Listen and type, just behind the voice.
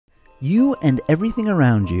You and everything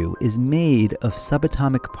around you is made of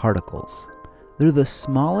subatomic particles. They're the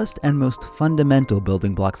smallest and most fundamental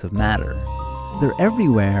building blocks of matter. They're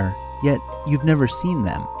everywhere, yet you've never seen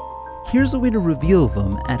them. Here's a way to reveal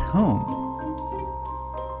them at home.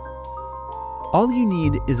 All you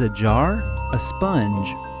need is a jar, a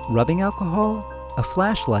sponge, rubbing alcohol, a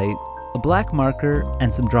flashlight, a black marker,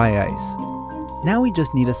 and some dry ice. Now we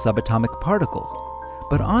just need a subatomic particle.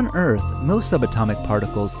 But on Earth, most subatomic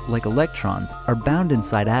particles, like electrons, are bound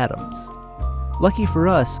inside atoms. Lucky for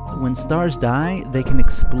us, when stars die, they can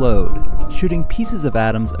explode, shooting pieces of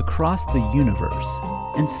atoms across the universe,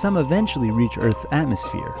 and some eventually reach Earth's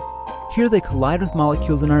atmosphere. Here they collide with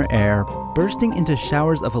molecules in our air, bursting into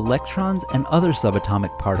showers of electrons and other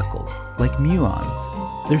subatomic particles, like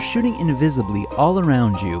muons. They're shooting invisibly all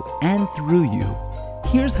around you and through you.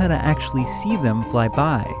 Here's how to actually see them fly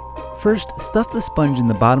by. First, stuff the sponge in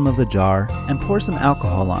the bottom of the jar and pour some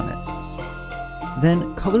alcohol on it.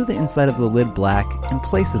 Then, color the inside of the lid black and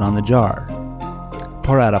place it on the jar.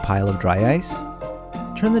 Pour out a pile of dry ice.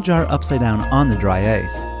 Turn the jar upside down on the dry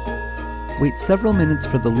ice. Wait several minutes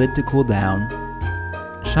for the lid to cool down.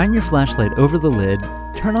 Shine your flashlight over the lid,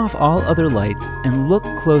 turn off all other lights, and look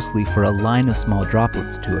closely for a line of small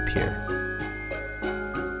droplets to appear.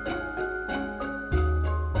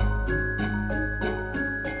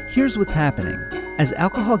 Here's what's happening. As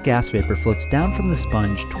alcohol gas vapor floats down from the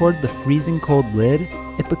sponge toward the freezing cold lid,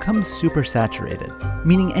 it becomes supersaturated,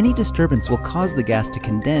 meaning any disturbance will cause the gas to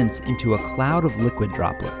condense into a cloud of liquid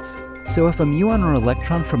droplets. So if a muon or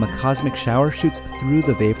electron from a cosmic shower shoots through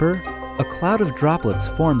the vapor, a cloud of droplets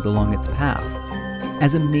forms along its path.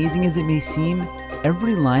 As amazing as it may seem,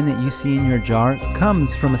 every line that you see in your jar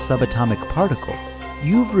comes from a subatomic particle.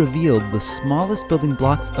 You've revealed the smallest building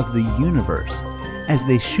blocks of the universe as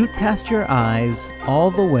they shoot past your eyes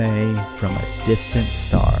all the way from a distant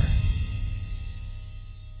star.